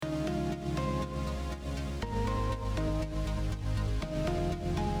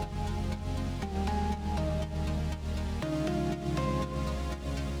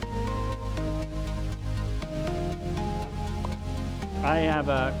I have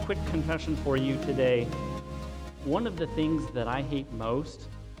a quick confession for you today. One of the things that I hate most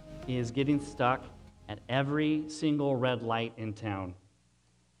is getting stuck at every single red light in town.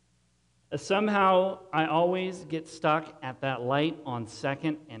 Somehow, I always get stuck at that light on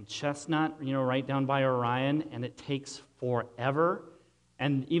 2nd and Chestnut, right down by Orion, and it takes forever.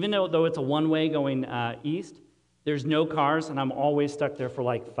 And even though it's a one-way going east, there's no cars, and I'm always stuck there for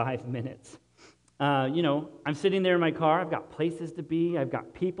like 5 minutes. I'm sitting there in my car, I've got places to be, I've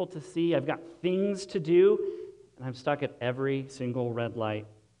got people to see, I've got things to do, and I'm stuck at every single red light.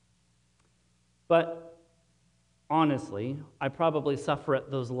 But honestly, I probably suffer at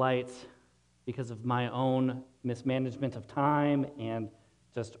those lights because of my own mismanagement of time and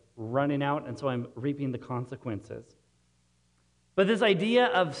just running out, and so I'm reaping the consequences. But this idea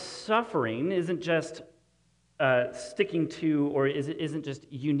of suffering isn't just sticking to, or isn't just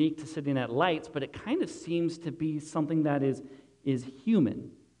unique to sitting at lights, but it kind of seems to be something that is human.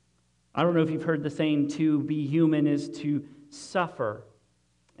 I don't know if you've heard the saying, to be human is to suffer.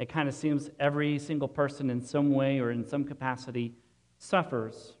 It kind of seems every single person in some way or in some capacity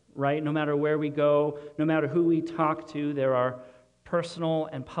suffers, right? No matter where we go, no matter who we talk to, there are personal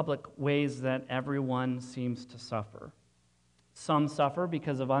and public ways that everyone seems to suffer. Some suffer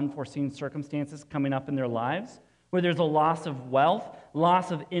because of unforeseen circumstances coming up in their lives, where there's a loss of wealth,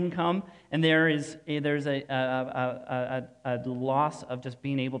 loss of income, and there's a loss of just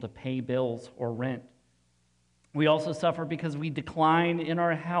being able to pay bills or rent. We also suffer because we decline in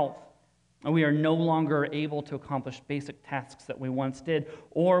our health, and we are no longer able to accomplish basic tasks that we once did,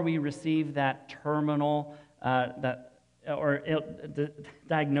 or we receive that terminal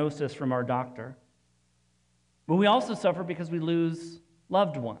diagnosis from our doctor. But we also suffer because we lose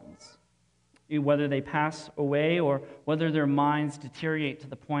loved ones, whether they pass away or whether their minds deteriorate to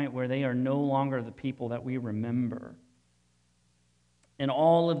the point where they are no longer the people that we remember. In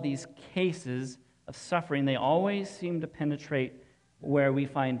all of these cases of suffering, they always seem to penetrate where we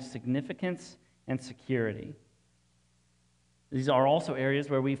find significance and security. These are also areas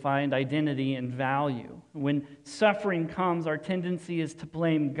where we find identity and value. When suffering comes, our tendency is to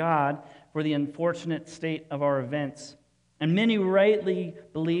blame God for the unfortunate state of our events. And many rightly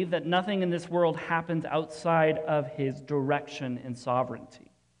believe that nothing in this world happens outside of His direction and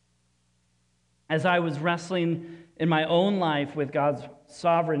sovereignty. As I was wrestling in my own life with God's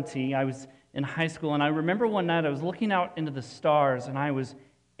sovereignty, I was in high school, and I remember one night I was looking out into the stars, and I was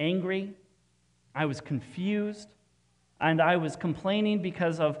angry, I was confused, and I was complaining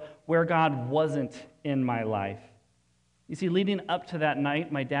because of where God wasn't in my life. You see, leading up to that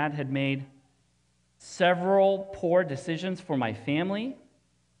night, my dad had made several poor decisions for my family,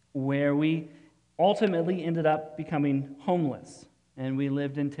 where we ultimately ended up becoming homeless. And we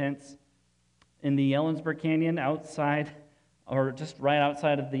lived in tents in the Ellensburg Canyon outside, or just right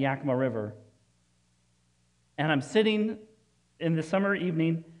outside of the Yakima River. And I'm sitting in the summer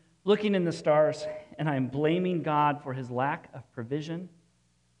evening, looking in the stars, and I'm blaming God for His lack of provision,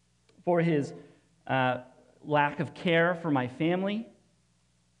 for His lack of care for my family,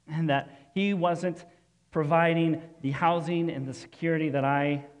 and that He wasn't providing the housing and the security that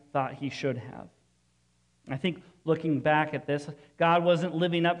I thought He should have. I think looking back at this, God wasn't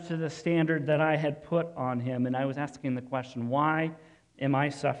living up to the standard that I had put on Him, and I was asking the question, why am I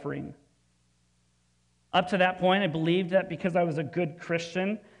suffering? Up to that point, I believed that because I was a good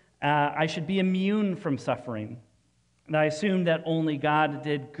Christian, I should be immune from suffering. And I assumed that only God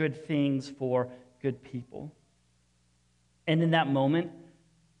did good things for good people. And in that moment,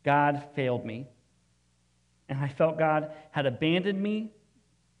 God failed me. And I felt God had abandoned me.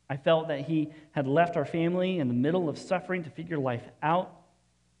 I felt that He had left our family in the middle of suffering to figure life out.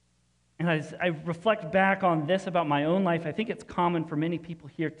 And as I reflect back on this about my own life, I think it's common for many people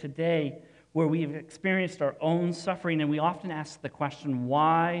here today where we've experienced our own suffering, and we often ask the question,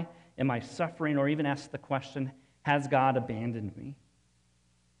 why am I suffering? Or even ask the question, has God abandoned me?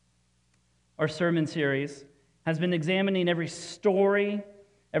 Our sermon series has been examining every story,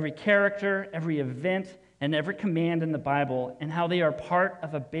 every character, every event, and every command in the Bible, and how they are part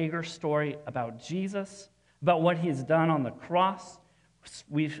of a bigger story about Jesus, about what He has done on the cross.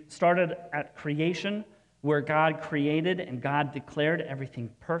 We've started at creation, where God created and God declared everything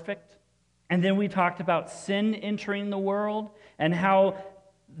perfect. And then we talked about sin entering the world and how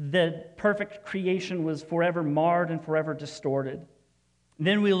the perfect creation was forever marred and forever distorted.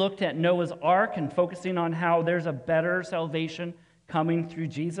 Then we looked at Noah's Ark and focusing on how there's a better salvation coming through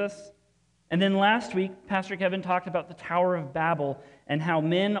Jesus. And then last week, Pastor Kevin talked about the Tower of Babel and how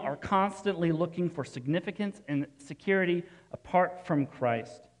men are constantly looking for significance and security apart from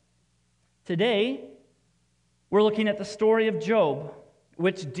Christ. Today, we're looking at the story of Job,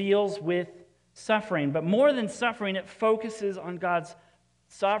 which deals with suffering. But more than suffering, it focuses on God's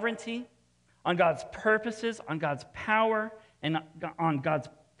sovereignty, on God's purposes, on God's power, and on God's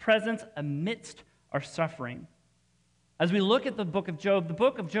presence amidst our suffering. As we look at the book of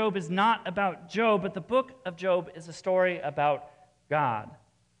Job is not about Job, but the book of Job is a story about God.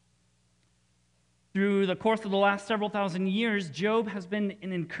 Through the course of the last several thousand years, Job has been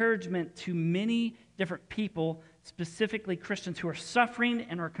an encouragement to many different people, specifically Christians who are suffering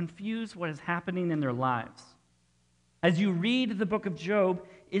and are confused what is happening in their lives. As you read the book of Job,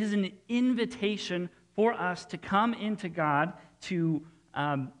 it is an invitation for us to come into God, to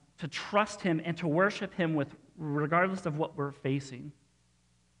trust Him, and to worship Him regardless of what we're facing.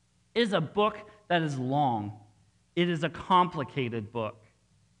 It is a book that is long. It is a complicated book,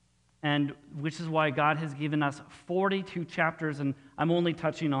 and which is why God has given us 42 chapters, and I'm only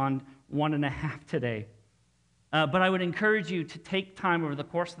touching on 1.5 today. But I would encourage you to take time over the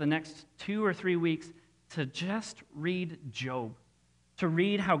course of the next 2 or 3 weeks to just read Job, to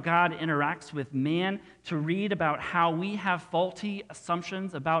read how God interacts with man, to read about how we have faulty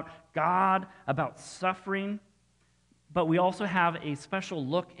assumptions about God, about suffering. But we also have a special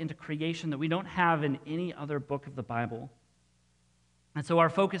look into creation that we don't have in any other book of the Bible. And so our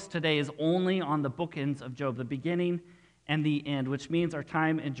focus today is only on the bookends of Job, the beginning and the end, which means our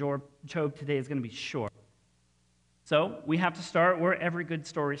time in Job today is going to be short. So we have to start where every good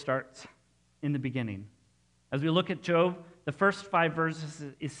story starts, in the beginning. As we look at Job, the first 5 verses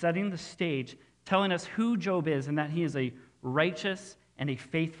is setting the stage, telling us who Job is and that he is a righteous and a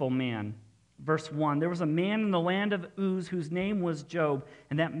faithful man. Verse 1, there was a man in the land of Uz whose name was Job,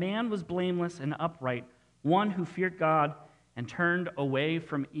 and that man was blameless and upright, one who feared God and turned away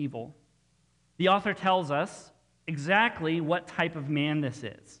from evil. The author tells us exactly what type of man this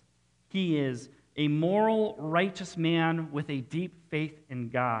is. He is a moral, righteous man with a deep faith in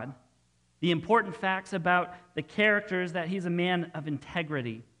God. The important facts about the character is that he's a man of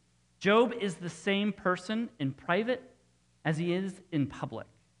integrity. Job is the same person in private as he is in public.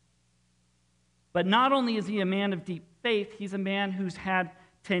 But not only is he a man of deep faith, he's a man who's had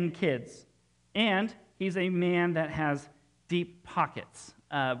 10 kids. And he's a man that has deep pockets.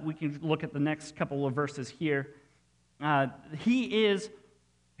 We can look at the next couple of verses here.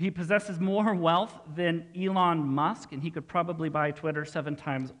 He possesses more wealth than Elon Musk, and he could probably buy Twitter 7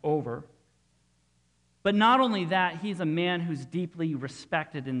 times over. But not only that, he's a man who's deeply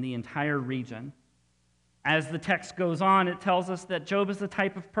respected in the entire region. As the text goes on, it tells us that Job is the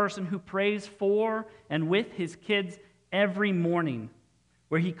type of person who prays for and with his kids every morning,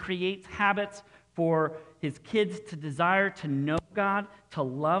 where he creates habits for his kids to desire to know God, to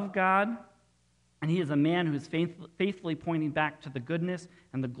love God. And he is a man who is faithfully pointing back to the goodness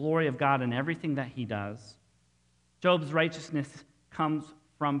and the glory of God in everything that he does. Job's righteousness comes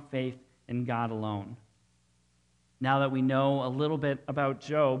from faith in God alone. Now that we know a little bit about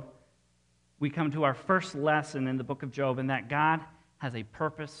Job, we come to our first lesson in the book of Job, and that God has a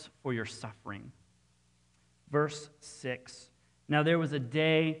purpose for your suffering. Verse 6. Now there was a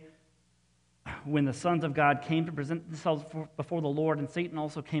day when the sons of God came to present themselves before the Lord, and Satan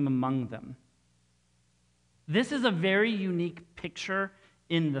also came among them. This is a very unique picture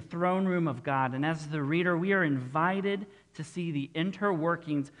in the throne room of God, and as the reader, we are invited to see the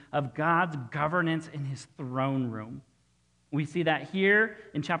interworkings of God's governance in his throne room. We see that here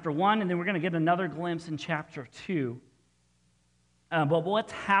in chapter 1, and then we're going to get another glimpse in chapter 2. But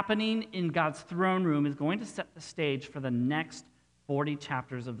what's happening in God's throne room is going to set the stage for the next 40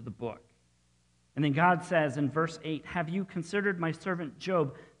 chapters of the book. And then God says in verse 8, "Have you considered my servant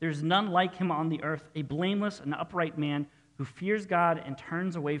Job? There's none like him on the earth, a blameless and upright man who fears God and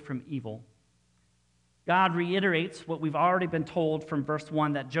turns away from evil." God reiterates what we've already been told from verse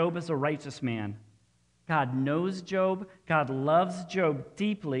 1, that Job is a righteous man. God knows Job. God loves Job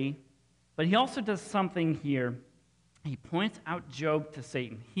deeply. But he also does something here. He points out Job to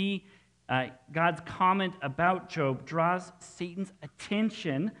Satan. God's comment about Job draws Satan's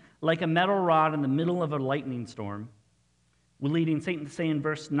attention like a metal rod in the middle of a lightning storm. We're leading Satan to say in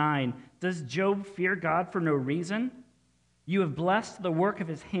verse 9, "Does Job fear God for no reason? You have blessed the work of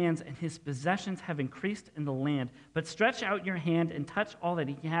his hands, and his possessions have increased in the land. But stretch out your hand and touch all that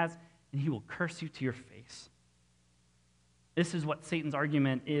he has, and he will curse you to your face." This is what Satan's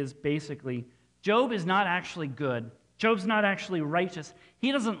argument is basically. Job is not actually good. Job's not actually righteous.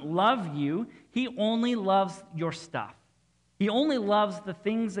 He doesn't love you. He only loves your stuff. He only loves the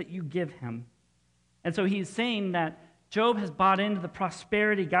things that you give him. And so he's saying that Job has bought into the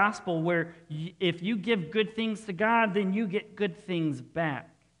prosperity gospel where if you give good things to God, then you get good things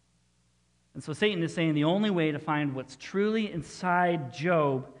back. And so Satan is saying the only way to find what's truly inside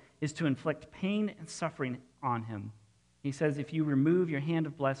Job is to inflict pain and suffering on him. He says if you remove your hand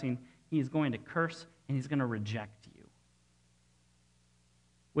of blessing, he is going to curse and he's going to reject you.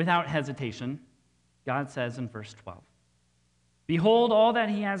 Without hesitation, God says in verse 12, behold all that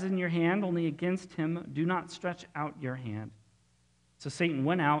he has in your hand, only against him do not stretch out your hand. So Satan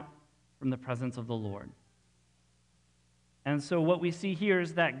went out from the presence of the Lord. And so what we see here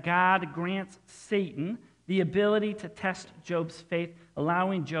is that God grants Satan the ability to test Job's faith,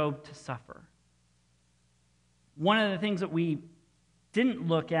 allowing Job to suffer. One of the things that we didn't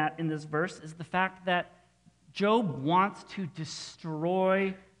look at in this verse is the fact that Job wants to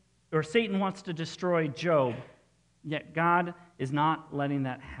destroy, or Satan wants to destroy Job, yet God is not letting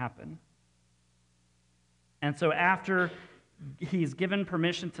that happen. And so after he's given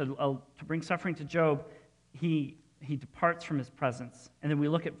permission to bring suffering to Job, he departs from his presence. And then we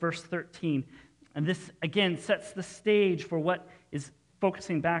look at verse 13, and this again sets the stage for what is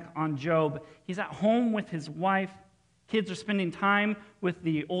focusing back on Job. He's at home with his wife. Kids are spending time with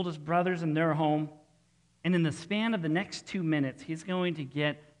the oldest brothers in their home. And in the span of the next 2 minutes, he's going to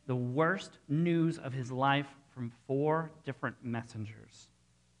get the worst news of his life from 4 different messengers.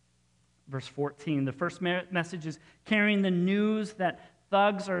 Verse 14, the first message is carrying the news that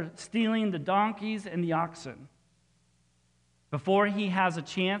thugs are stealing the donkeys and the oxen. Before he has a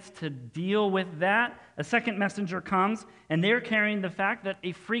chance to deal with that, a second messenger comes, and they're carrying the fact that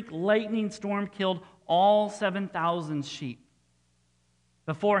a freak lightning storm killed all 7,000 sheep.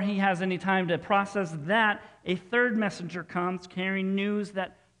 Before he has any time to process that, a third messenger comes carrying news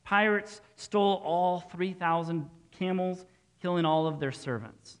that pirates stole all 3,000 camels, killing all of their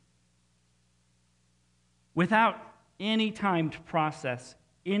servants. Without any time to process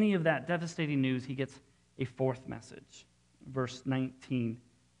any of that devastating news, he gets a fourth message. Verse 19,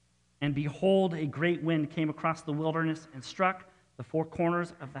 and behold, a great wind came across the wilderness and struck the 4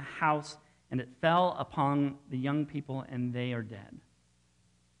 corners of the house, and it fell upon the young people, and they are dead.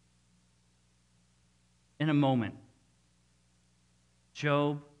 In a moment,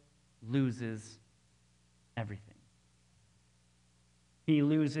 Job loses everything. He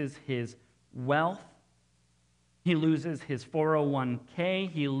loses his wealth. He loses his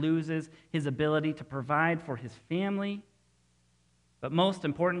 401k. He loses his ability to provide for his family. But most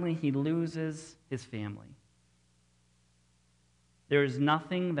importantly, he loses his family. There is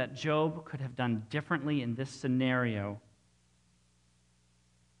nothing that Job could have done differently in this scenario.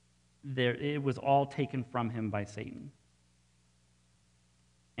 It was all taken from him by Satan.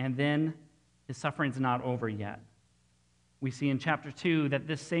 And then his suffering's not over yet. We see in chapter 2 that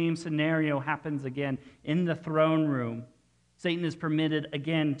this same scenario happens again in the throne room. Satan is permitted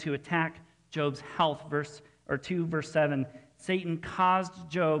again to attack Job's health. Verse 7. Satan caused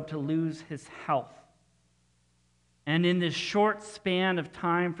Job to lose his health. And in this short span of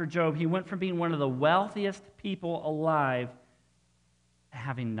time for Job, he went from being one of the wealthiest people alive to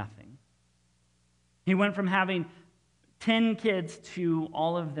having nothing. He went from having 10 kids to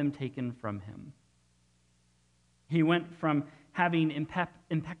all of them taken from him. He went from having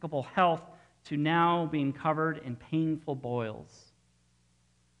impeccable health to now being covered in painful boils.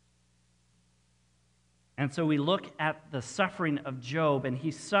 And so we look at the suffering of Job, and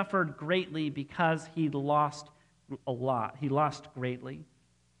he suffered greatly because he lost a lot. He lost greatly.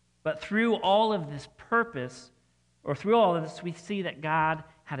 But through all of this purpose, or through all of this, we see that God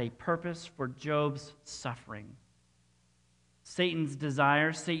had a purpose for Job's suffering. Satan's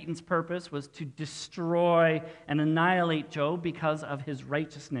desire, Satan's purpose was to destroy and annihilate Job because of his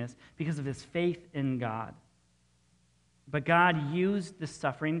righteousness, because of his faith in God. But God used this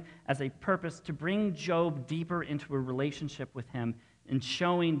suffering as a purpose to bring Job deeper into a relationship with him and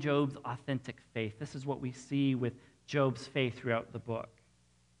showing Job's authentic faith. This is what we see with Job's faith throughout the book.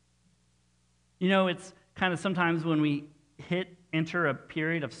 You know, it's kind of sometimes when we enter a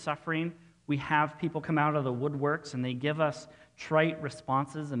period of suffering, we have people come out of the woodworks and they give us trite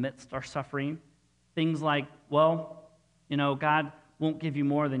responses amidst our suffering. Things like, well, you know, God won't give you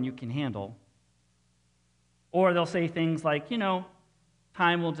more than you can handle. Or they'll say things like, you know,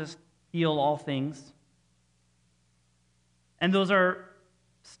 time will just heal all things. And those are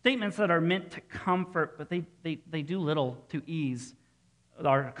statements that are meant to comfort, but they do little to ease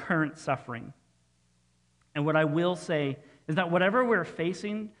our current suffering. And what I will say is that whatever we're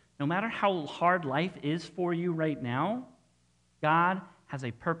facing, no matter how hard life is for you right now, God has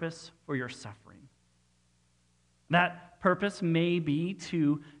a purpose for your suffering. That purpose may be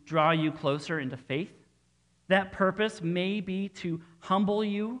to draw you closer into faith. That purpose may be to humble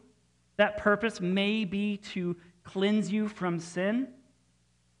you. That purpose may be to cleanse you from sin.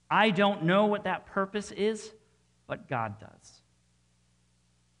 I don't know what that purpose is, but God does.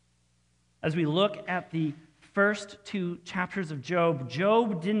 As we look at the first 2 chapters of Job,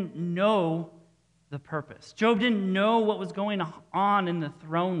 Job didn't know the purpose. Job didn't know what was going on in the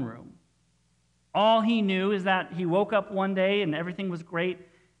throne room. All he knew is that he woke up one day and everything was great,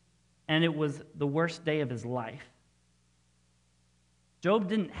 and it was the worst day of his life. Job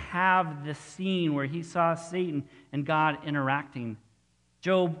didn't have the scene where he saw Satan and God interacting.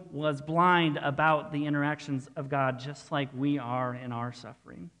 Job was blind about the interactions of God, just like we are in our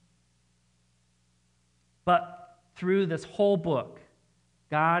suffering. But through this whole book,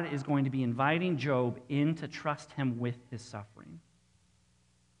 God is going to be inviting Job in to trust him with his suffering.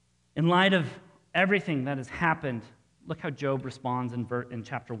 In light of everything that has happened, look how Job responds in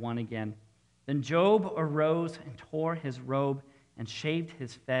chapter 1 again. Then Job arose and tore his robe and shaved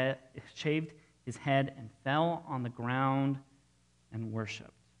his head and fell on the ground and worshipped.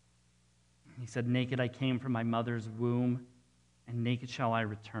 He said, "Naked I came from my mother's womb, and naked shall I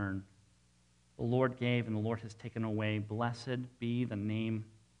return. The Lord gave, and the Lord has taken away. Blessed be the name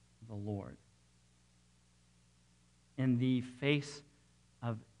of the Lord." In the face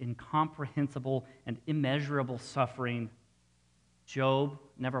of incomprehensible and immeasurable suffering, Job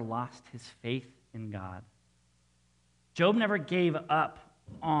never lost his faith in God. Job never gave up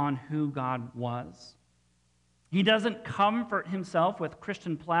on who God was. He doesn't comfort himself with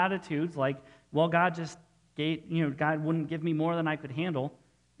Christian platitudes like, well, God just gave, God wouldn't give me more than I could handle.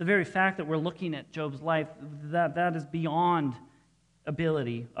 The very fact that we're looking at Job's life, that is beyond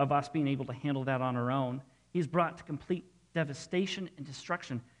ability of us being able to handle that on our own. He's brought to complete devastation and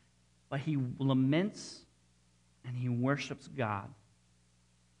destruction, but he laments and he worships God.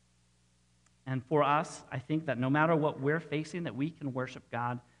 And for us, I think that no matter what we're facing, that we can worship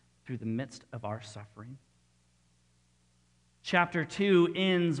God through the midst of our suffering. Chapter 2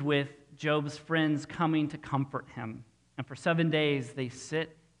 ends with Job's friends coming to comfort him. And for 7 days, they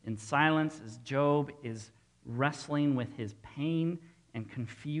sit in silence as Job is wrestling with his pain and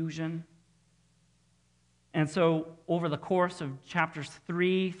confusion. And so, over the course of chapters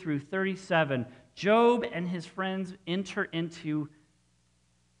 3 through 37, Job and his friends enter into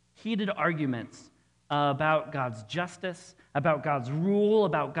heated arguments about God's justice, about God's rule,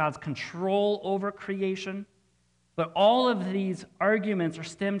 about God's control over creation. But all of these arguments are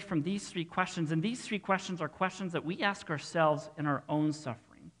stemmed from these 3 questions, and these 3 questions are questions that we ask ourselves in our own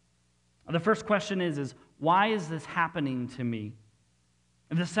suffering. The first question is why is this happening to me?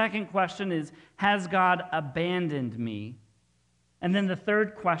 And the second question is, has God abandoned me? And then the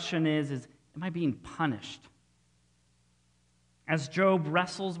third question is am I being punished? As Job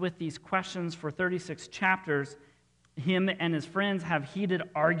wrestles with these questions for 36 chapters, him and his friends have heated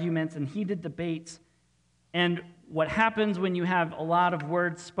arguments and heated debates. And what happens when you have a lot of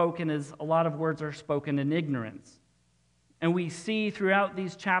words spoken is a lot of words are spoken in ignorance. And we see throughout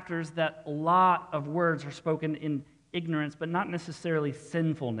these chapters that a lot of words are spoken in ignorance, but not necessarily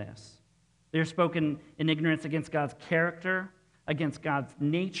sinfulness. They're spoken in ignorance against God's character, against God's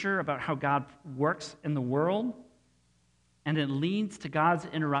nature, about how God works in the world. And it leads to God's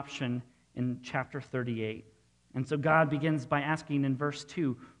interruption in chapter 38. And so God begins by asking in verse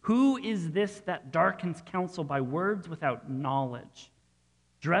 2, "Who is this that darkens counsel by words without knowledge?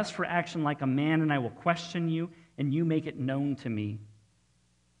 Dress for action like a man, and I will question you, and you make it known to me."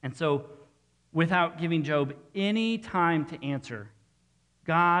 And so, without giving Job any time to answer,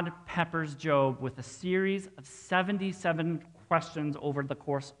 God peppers Job with a series of 77 questions over the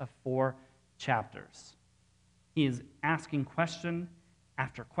course of 4 chapters. He is asking question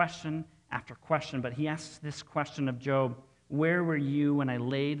after question after question, but he asks this question of Job, "Where were you when I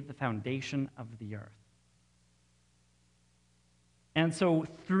laid the foundation of the earth?" And so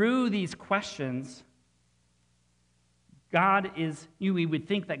through these questions, we would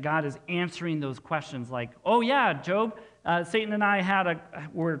think that God is answering those questions like, "Oh yeah, Job, Satan and I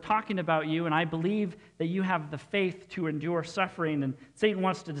were talking about you, and I believe that you have the faith to endure suffering, and Satan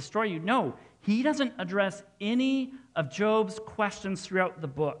wants to destroy you." No, he doesn't address any of Job's questions throughout the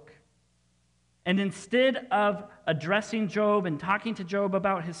book. And instead of addressing Job and talking to Job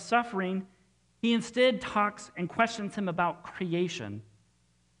about his suffering, he instead talks and questions him about creation.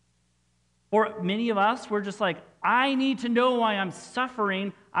 For many of us, we're just like, I need to know why I'm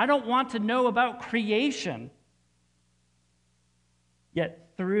suffering. I don't want to know about creation.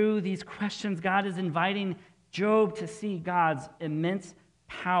 Yet through these questions, God is inviting Job to see God's immense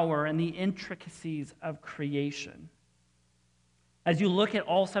power and the intricacies of creation. As you look at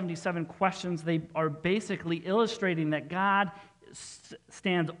all 77 questions, they are basically illustrating that God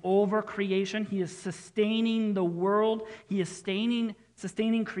stands over creation. He is sustaining the world. He is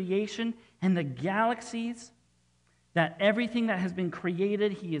sustaining creation and the galaxies, that everything that has been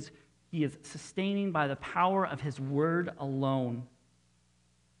created, he is sustaining by the power of his word alone.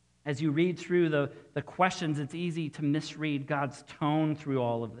 As you read through the questions, it's easy to misread God's tone through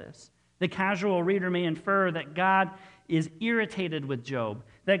all of this. The casual reader may infer that God is irritated with Job,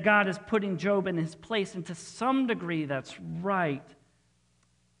 that God is putting Job in his place, and to some degree that's right.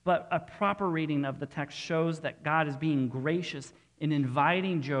 But a proper reading of the text shows that God is being gracious in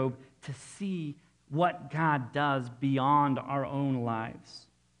inviting Job to see what God does beyond our own lives.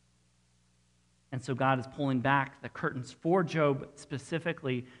 And so God is pulling back the curtains for Job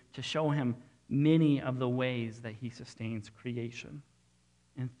specifically to show him many of the ways that he sustains creation.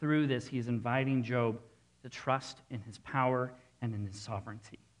 And through this, he is inviting Job to trust in his power and in his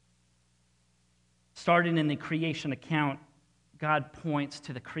sovereignty. Starting in the creation account, God points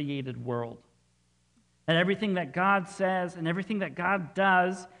to the created world. And everything that God says and everything that God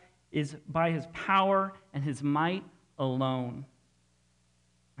does is by his power and his might alone.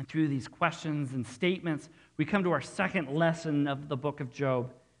 And through these questions and statements, we come to our second lesson of the book of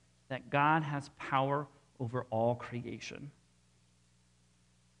Job, that God has power over all creation.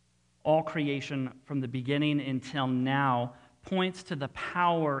 All creation from the beginning until now points to the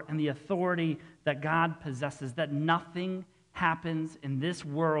power and the authority that God possesses, that nothing happens in this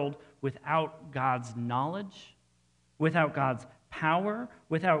world without God's knowledge, without God's power,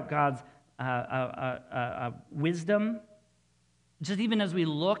 without God's wisdom. Just even as we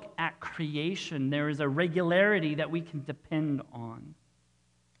look at creation, there is a regularity that we can depend on.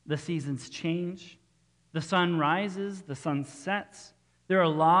 The seasons change, the sun rises, the sun sets. There are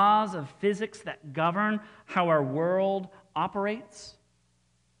laws of physics that govern how our world operates.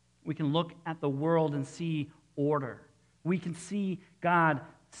 We can look at the world and see order. We can see God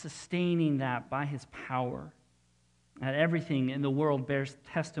sustaining that by his power. That everything in the world bears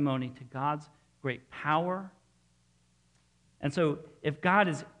testimony to God's great power. And so if God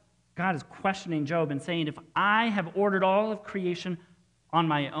is questioning Job and saying, if I have ordered all of creation on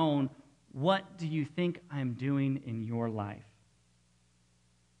my own, what do you think I'm doing in your life?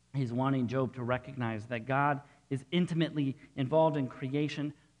 He's wanting Job to recognize that God is intimately involved in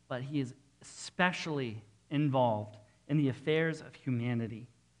creation, but he is especially involved in the affairs of humanity.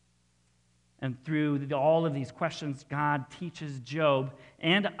 And through all of these questions, God teaches Job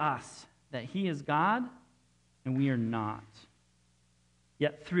and us that he is God and we are not.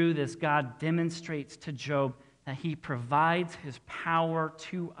 Yet through this, God demonstrates to Job that he provides his power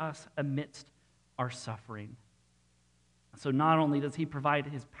to us amidst our suffering. So not only does he provide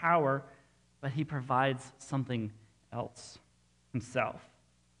his power, but he provides something else, himself.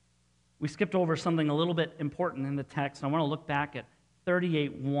 We skipped over something a little bit important in the text. I want to look back at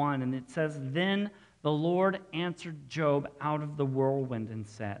 38:1, and it says, "Then the Lord answered Job out of the whirlwind and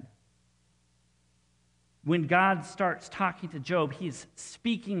said." When God starts talking to Job, he's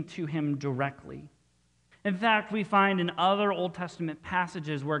speaking to him directly. In fact, we find in other Old Testament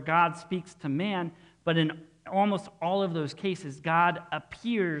passages where God speaks to man, but in almost all of those cases, God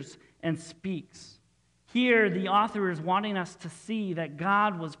appears and speaks. Here, the author is wanting us to see that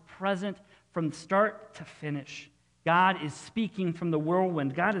God was present from start to finish. God is speaking from the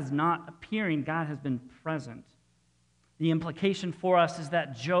whirlwind. God is not appearing. God has been present. The implication for us is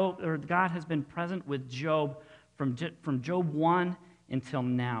that God has been present with Job from Job 1 until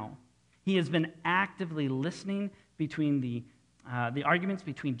now. He has been actively listening between the arguments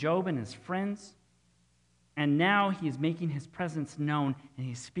between Job and his friends. And now he is making his presence known, and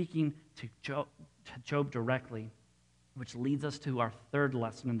he's speaking to Job directly, which leads us to our third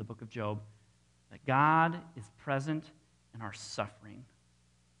lesson in the book of Job, that God is present in our suffering.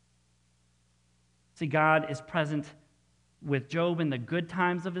 See, God is present with Job in the good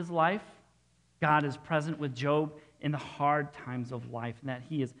times of his life. God is present with Job in the hard times of life, and that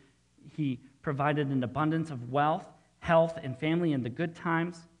he provided an abundance of wealth, health, and family in the good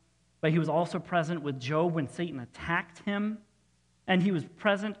times. But he was also present with Job when Satan attacked him. And he was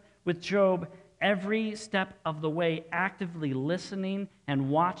present with Job every step of the way, actively listening and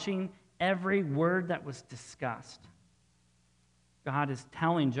watching every word that was discussed. God is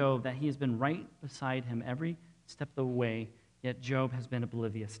telling Job that he has been right beside him every step of the way, yet Job has been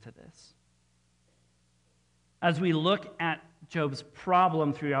oblivious to this. As we look at Job's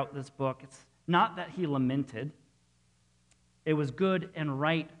problem throughout this book, it's not that he lamented. It was good and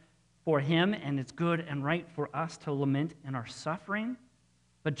right for him, and it's good and right for us to lament in our suffering.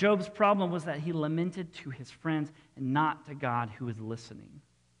 But Job's problem was that he lamented to his friends and not to God who is listening.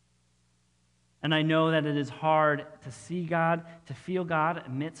 And I know that it is hard to see God, to feel God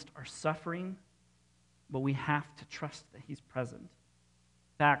amidst our suffering, but we have to trust that he's present.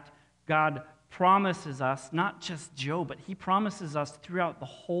 In fact, God promises us, not just Job, but he promises us throughout the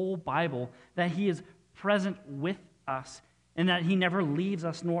whole Bible that he is present with us and that he never leaves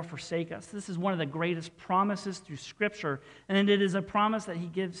us nor forsakes us. This is one of the greatest promises through Scripture, and it is a promise that he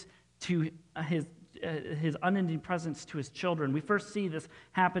gives to his unending presence to his children. We first see this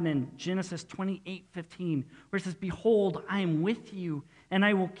happen in Genesis 28:15, where it says, "Behold, I am with you, and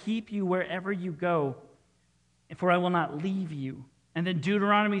I will keep you wherever you go, for I will not leave you." And then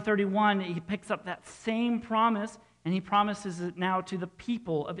Deuteronomy 31, he picks up that same promise, and he promises it now to the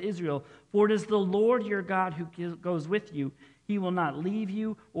people of Israel. "For it is the Lord your God who goes with you. He will not leave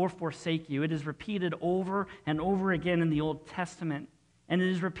you or forsake you." It is repeated over and over again in the Old Testament. And it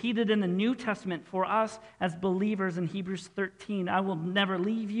is repeated in the New Testament for us as believers in Hebrews 13. "I will never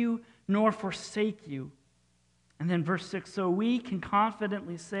leave you nor forsake you." And then verse 6, "So we can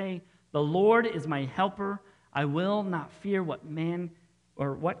confidently say, 'The Lord is my helper. I will not fear what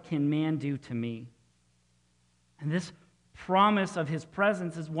can man do to me.'" And this promise of his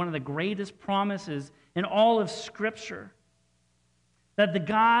presence is one of the greatest promises in all of Scripture. That the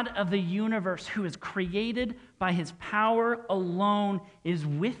God of the universe, who is created by his power alone, is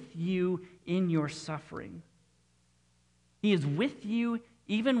with you in your suffering. He is with you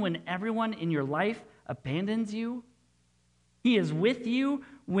even when everyone in your life abandons you. He is with you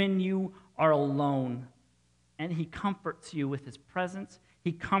when you are alone. And he comforts you with his presence.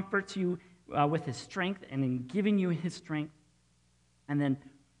 He comforts you with his strength, and in giving you his strength. And then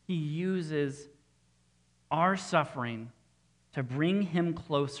he uses our suffering to bring him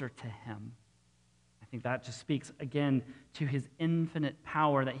closer to him. I think that just speaks again to his infinite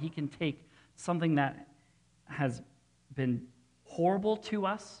power, that he can take something that has been horrible to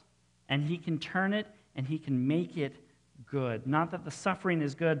us, and he can turn it and he can make it good. Not that the suffering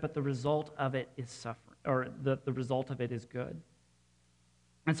is good, but the result of it is suffering, or the result of it is good.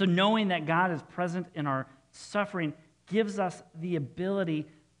 And so knowing that God is present in our suffering gives us the ability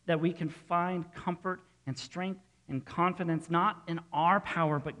that we can find comfort and strength and confidence, not in our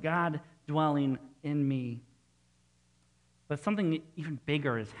power, but God dwelling in me. But something even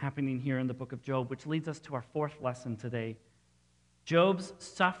bigger is happening here in the book of Job, which leads us to our fourth lesson today. Job's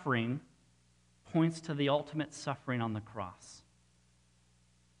suffering points to the ultimate suffering on the cross.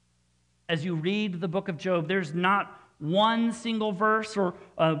 As you read the book of Job, there's not one single verse or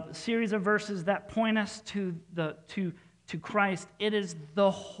a series of verses that point us to Christ. It is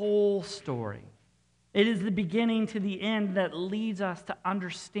the whole story. It is the beginning to the end that leads us to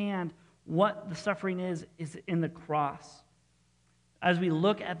understand what the suffering is in the cross. As we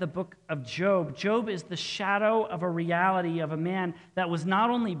look at the book of Job, Job is the shadow of a reality of a man that was not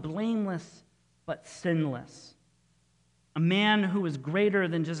only blameless, but sinless. A man who was greater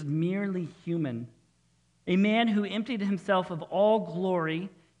than just merely human. A man who emptied himself of all glory,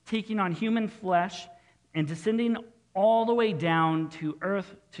 taking on human flesh and descending all the way down to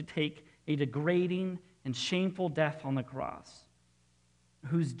earth to take a degrading and shameful death on the cross,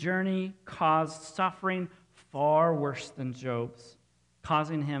 whose journey caused suffering far worse than Job's,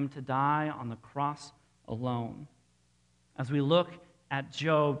 causing him to die on the cross alone. As we look at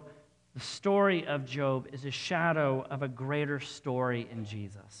Job, the story of Job is a shadow of a greater story in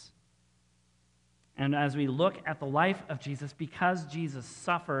Jesus. And as we look at the life of Jesus, because Jesus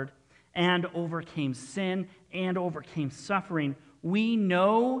suffered and overcame sin and overcame suffering, we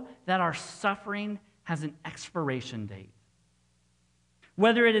know that our suffering has an expiration date.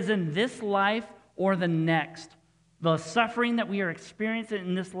 Whether it is in this life or the next, the suffering that we are experiencing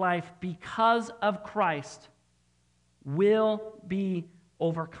in this life because of Christ will be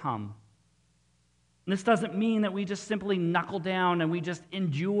overcome. This doesn't mean that we just simply knuckle down and we just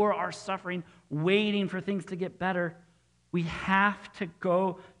endure our suffering, waiting for things to get better. We have to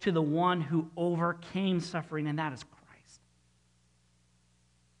go to the one who overcame suffering, and that is Christ.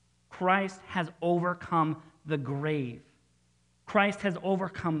 Christ has overcome the grave. Christ has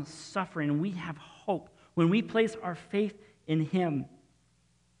overcome suffering, and we have hope when we place our faith in him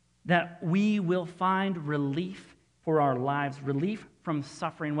that we will find relief for our lives, relief from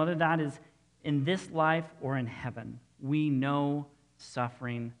suffering, whether that is in this life or in heaven. We know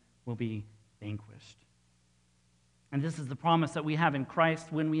suffering will be vanquished. And this is the promise that we have in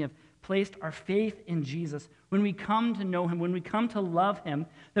Christ when we have placed our faith in Jesus, when we come to know him, when we come to love him,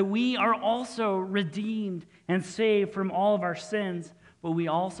 that we are also redeemed and saved from all of our sins, but we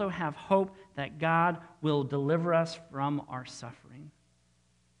also have hope that God will deliver us from our suffering.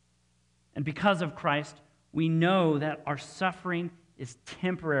 And because of Christ, we know that our suffering is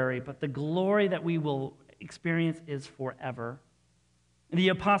temporary, but the glory that we will experience is forever. The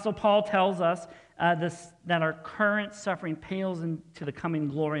Apostle Paul tells us that our current suffering pales into the coming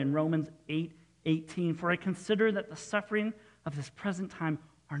glory in Romans 8:18. For I consider that the suffering of this present time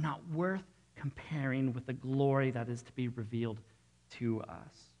are not worth comparing with the glory that is to be revealed to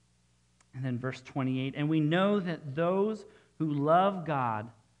us. And then verse 28, and we know that those who love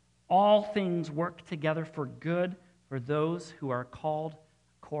God, all things work together for good for those who are called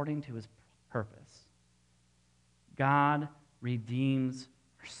according to his purpose. God redeems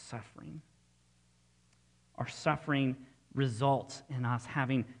our suffering. Our suffering results in us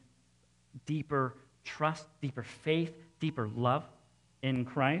having deeper trust, deeper faith, deeper love in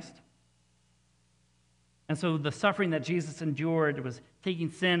Christ. And so the suffering that Jesus endured was taking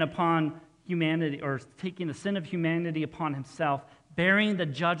sin upon humanity, or taking the sin of humanity upon himself, bearing the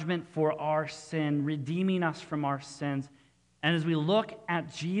judgment for our sin, redeeming us from our sins. And as we look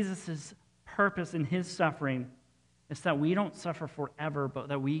at Jesus' purpose in his suffering, it's that we don't suffer forever, but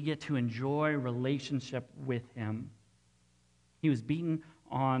that we get to enjoy relationship with him. He was beaten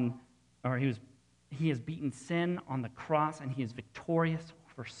on, or he has beaten sin on the cross, and he is victorious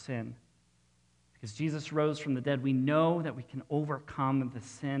over sin. Because Jesus rose from the dead, we know that we can overcome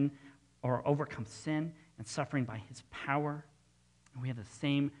sin and suffering by his power. And we have the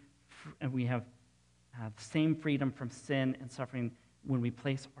same freedom from sin and suffering when we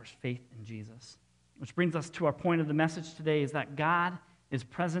place our faith in Jesus. Which brings us to our point of the message today, is that God is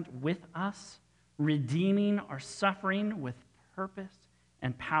present with us, redeeming our suffering with purpose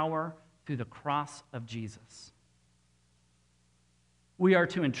and power through the cross of Jesus. We are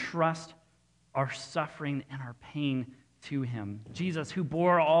to entrust our suffering and our pain to him. Jesus, who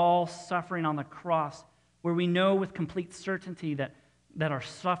bore all suffering on the cross, where we know with complete certainty that our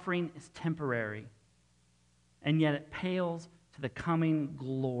suffering is temporary, and yet it pales to the coming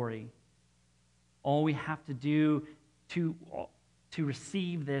glory. All we have to do to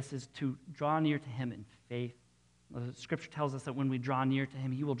receive this is to draw near to him in faith. The Scripture tells us that when we draw near to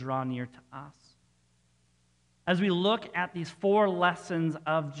him, he will draw near to us. As we look at these 4 lessons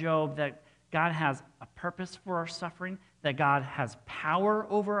of Job, that God has a purpose for our suffering, that God has power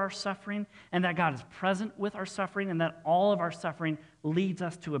over our suffering, and that God is present with our suffering, and that all of our suffering leads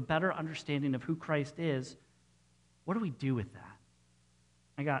us to a better understanding of who Christ is, what do we do with that?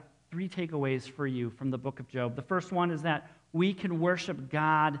 I got 3 takeaways for you from the book of Job. The first one is that we can worship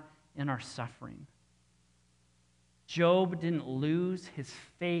God in our suffering. Job didn't lose his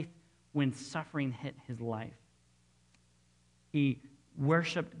faith when suffering hit his life. He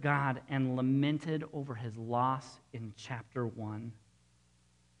worshiped God and lamented over his loss in chapter 1.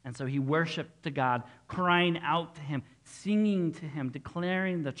 And so he worshiped to God, crying out to him, singing to him,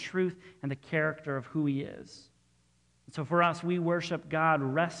 declaring the truth and the character of who he is. So for us, we worship God,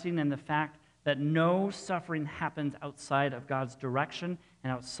 resting in the fact that no suffering happens outside of God's direction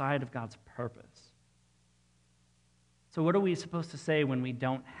and outside of God's purpose. So what are we supposed to say when we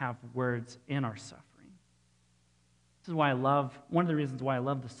don't have words in our suffering? This is why one of the reasons why I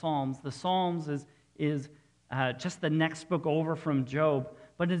love the Psalms. The Psalms is just the next book over from Job,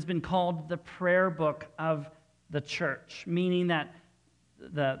 but it's been called the prayer book of the church, meaning that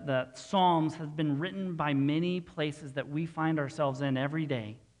the Psalms have been written by many places that we find ourselves in every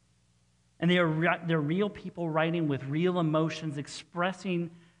day. And they're real people writing with real emotions, expressing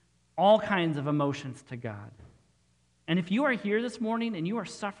all kinds of emotions to God. And if you are here this morning and you are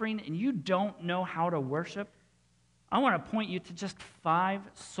suffering and you don't know how to worship, I want to point you to just 5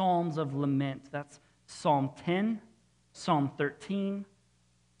 Psalms of lament. That's Psalm 10, Psalm 13,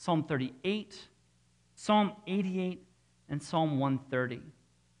 Psalm 38, Psalm 88, and Psalm 130.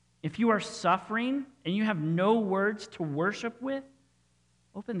 If you are suffering and you have no words to worship with,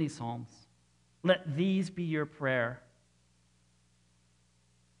 open these Psalms. Let these be your prayer.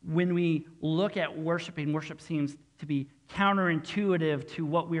 When we look at worshiping, worship seems to be counterintuitive to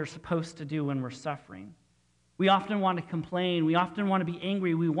what we are supposed to do when we're suffering. We often want to complain. We often want to be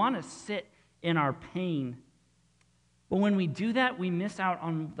angry. We want to sit in our pain. But when we do that, we miss out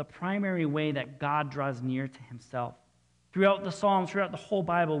on the primary way that God draws near to himself. Throughout the Psalms, throughout the whole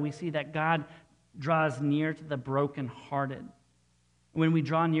Bible, we see that God draws near to the brokenhearted. When we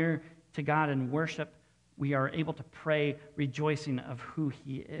draw near to God in worship, we are able to pray rejoicing of who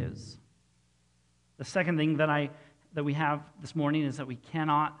he is. The second thing that we have this morning is that we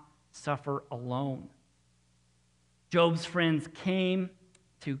cannot suffer alone. Job's friends came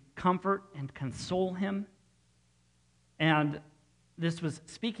to comfort and console him. And this was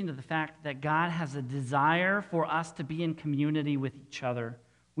speaking to the fact that God has a desire for us to be in community with each other.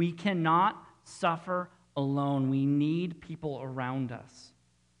 We cannot suffer alone. We need people around us.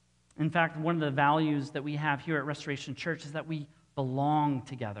 In fact, one of the values that we have here at Restoration Church is that we belong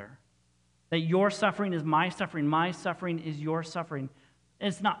together. That your suffering is my suffering is your suffering.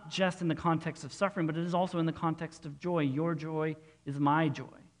 It's not just in the context of suffering, but it is also in the context of joy. Your joy is my joy.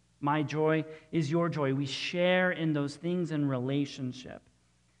 My joy is your joy. We share in those things in relationship.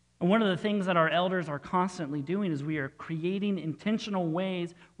 And one of the things that our elders are constantly doing is we are creating intentional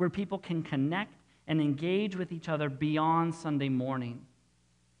ways where people can connect and engage with each other beyond Sunday morning.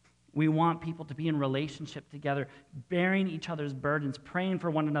 We want people to be in relationship together, bearing each other's burdens, praying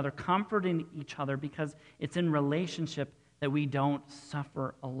for one another, comforting each other, because it's in relationship that we don't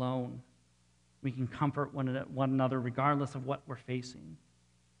suffer alone. We can comfort one another regardless of what we're facing.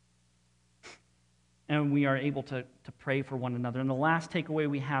 And we are able to pray for one another. And the last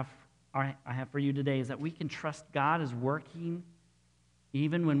takeaway I have for you today is that we can trust God is working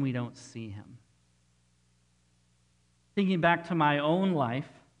even when we don't see him. Thinking back to my own life,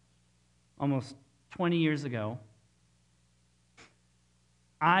 almost 20 years ago,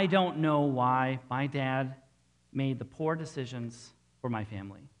 I don't know why my dad made the poor decisions for my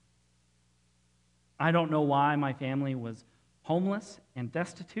family. I don't know why my family was homeless and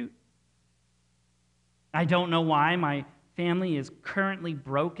destitute. I don't know why my family is currently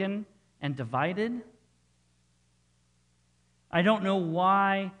broken and divided. I don't know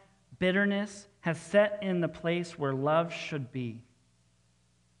why bitterness has set in the place where love should be.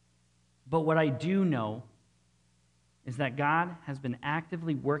 But what I do know is that God has been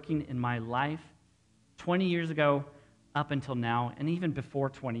actively working in my life 20 years ago up until now, and even before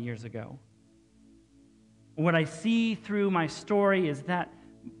 20 years ago. What I see through my story is that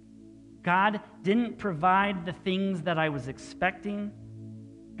God didn't provide the things that I was expecting.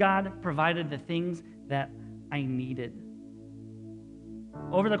 God provided the things that I needed.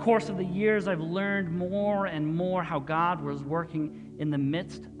 Over the course of the years, I've learned more and more how God was working in the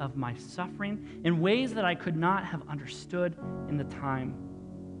midst of my suffering in ways that I could not have understood in the time.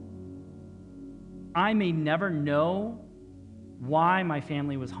 I may never know why my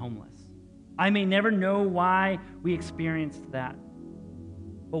family was homeless. I may never know why we experienced that.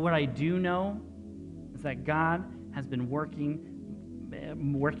 But what I do know is that God has been working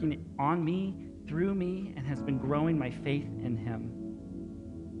on me, through me, and has been growing my faith in him.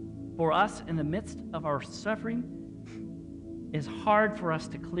 For us, in the midst of our suffering, it's hard for us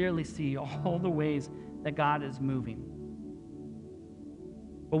to clearly see all the ways that God is moving.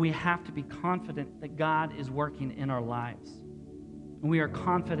 But we have to be confident that God is working in our lives. And we are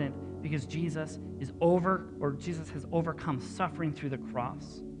confident because Jesus has overcome suffering through the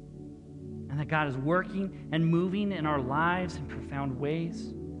cross. And that God is working and moving in our lives in profound ways.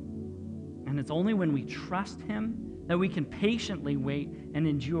 And it's only when we trust him that we can patiently wait and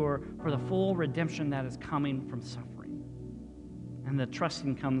endure for the full redemption that is coming from suffering. And the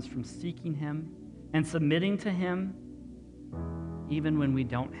trusting comes from seeking him and submitting to him, even when we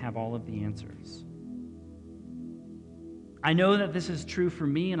don't have all of the answers. I know that this is true for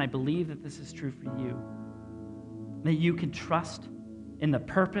me, and I believe that this is true for you. That you can trust in the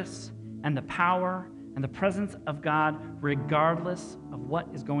purpose and the power and the presence of God regardless of what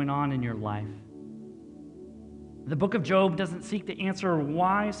is going on in your life. The book of Job doesn't seek to answer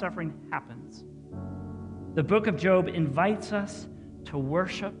why suffering happens. The book of Job invites us to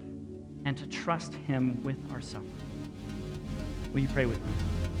worship and to trust him with our suffering. Will you pray with me?